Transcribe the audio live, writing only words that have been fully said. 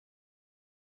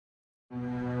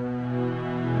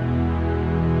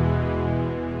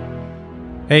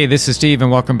Hey, this is Steve,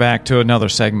 and welcome back to another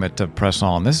segment of Press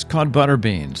On. This is called Butter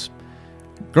Beans.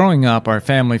 Growing up, our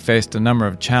family faced a number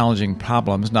of challenging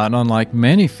problems, not unlike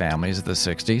many families of the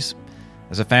 60s.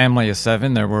 As a family of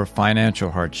 7, there were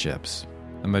financial hardships.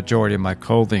 The majority of my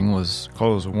clothing was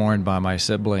clothes worn by my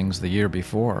siblings the year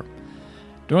before.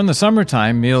 During the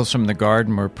summertime, meals from the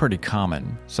garden were pretty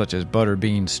common, such as butter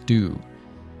bean stew.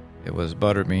 It was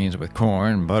butter beans with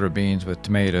corn, butter beans with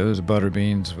tomatoes, butter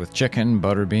beans with chicken,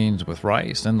 butter beans with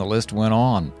rice, and the list went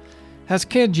on. As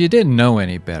kids, you didn't know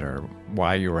any better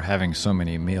why you were having so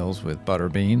many meals with butter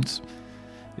beans.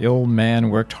 The old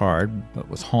man worked hard, but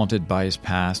was haunted by his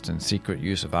past and secret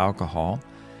use of alcohol.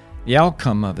 The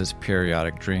outcome of his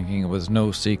periodic drinking was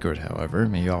no secret, however.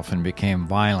 He often became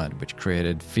violent, which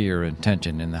created fear and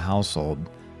tension in the household.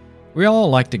 We all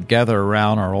liked to gather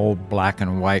around our old black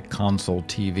and white console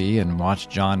TV and watch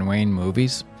John Wayne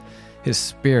movies. His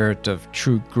spirit of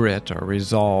true grit or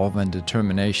resolve and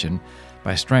determination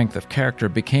by strength of character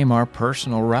became our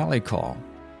personal rally call.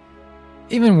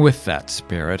 Even with that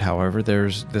spirit, however,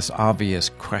 there's this obvious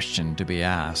question to be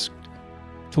asked.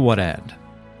 To what end?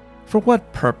 For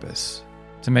what purpose?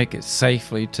 To make it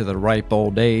safely to the ripe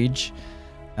old age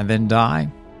and then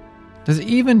die? Does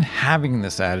even having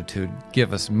this attitude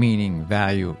give us meaning,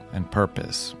 value, and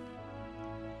purpose?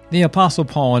 The Apostle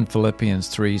Paul in Philippians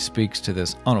 3 speaks to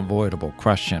this unavoidable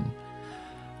question.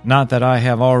 Not that I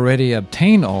have already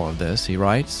obtained all of this, he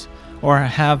writes, or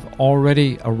have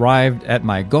already arrived at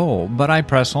my goal, but I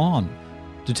press on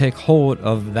to take hold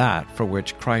of that for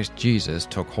which Christ Jesus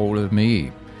took hold of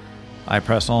me. I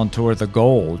press on toward the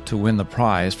goal to win the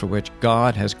prize for which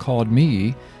God has called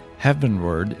me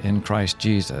heavenward in Christ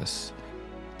Jesus.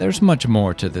 There's much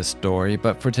more to this story,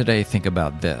 but for today, think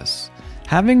about this.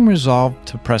 Having resolved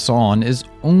to press on is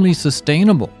only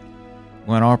sustainable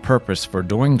when our purpose for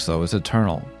doing so is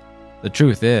eternal. The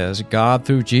truth is, God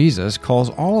through Jesus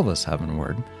calls all of us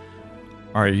heavenward.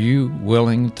 Are you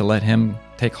willing to let Him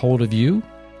take hold of you?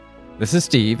 This is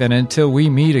Steve, and until we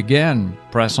meet again,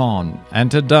 press on. And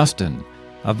to Dustin,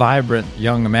 a vibrant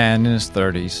young man in his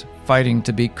 30s, fighting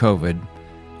to beat COVID,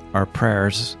 our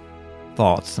prayers,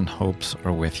 thoughts, and hopes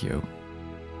are with you.